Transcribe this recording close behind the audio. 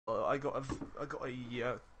I got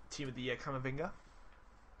a team of the year Camavinga.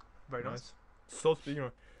 Very nice. So speaking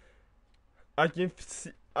of,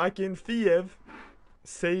 Akinfeev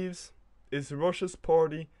saves is Russia's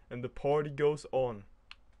party and the party goes on.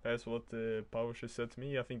 That's what the publisher said to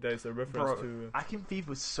me. I think that is a reference to. Akinfeev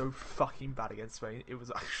was so fucking bad against Spain. It was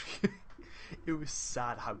actually, it was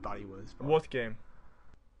sad how bad he was. Bro. What game?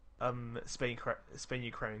 Spain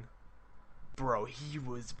Ukraine. Bro, he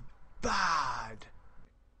was bad.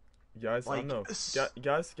 Guys, I know.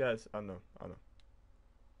 Guys, I know.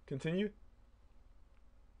 Continue.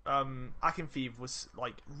 Akinfeev was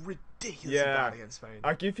like ridiculously bad against Spain.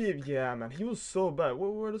 Akinfeev, yeah, man, he was so bad.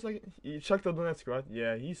 Where does Shakhtar Donetsk, right?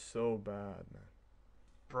 Yeah, he's so bad, man.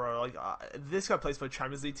 Bro, like this guy plays for a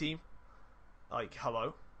Champions League team. Like,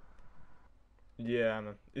 hello. Yeah,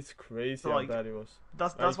 man, it's crazy how bad he was.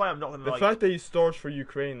 That's why I'm not gonna. The fact that he starts for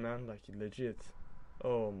Ukraine, man, like legit.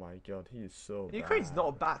 Oh my god, he is so bad. Ukraine's not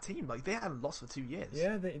a bad team. Like they haven't lost for 2 years.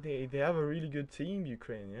 Yeah, they have a really good team,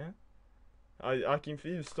 Ukraine. Yeah.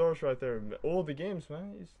 Akinfeev starts right there. All the games,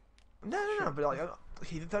 man. No. But like,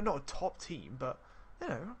 they're not a top team, but you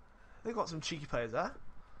know, they got some cheeky players there.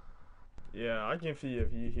 Yeah,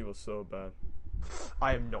 Akinfeev, he was so bad.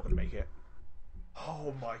 I am not gonna make it.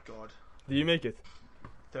 Oh my god. Do you make it?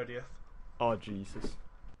 30th. Oh Jesus.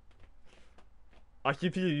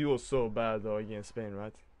 Akinfeev, he was so bad though against Spain,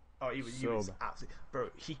 right? Oh, he was absolutely. Bro,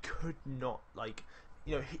 he could not like.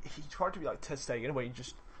 You know, he tried to be like Ter Stegen, where he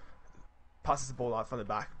just passes the ball out from the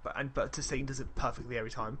back, but Ter Stegen does it perfectly every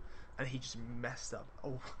time, and he just messed up.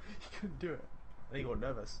 Oh, he couldn't do it, and he got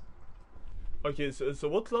nervous. Okay, so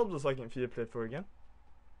what club does Akinfeev play for again?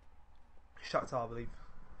 Shakhtar, I believe.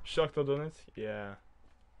 Shakhtar Donetsk, yeah.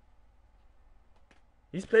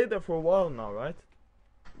 He's played there for a while now, right?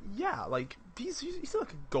 Yeah, like he's still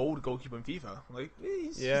like a goalkeeper in FIFA. Like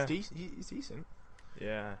he's decent.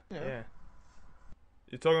 Yeah.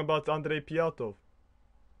 You're talking about Andrei Piatov.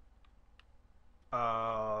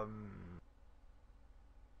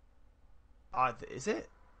 Is it?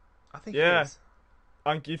 I think yeah. it is.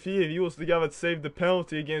 Akinfeev, he was the guy that saved the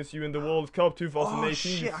penalty against you in the World Cup 2018.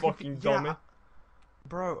 Shit, you fucking dummy.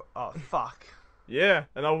 Bro, oh fuck. Yeah,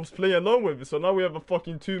 and I was playing along with it, so now we have a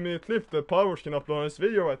fucking 2-minute clip that Powers can upload on this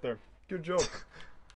video right there. Good job.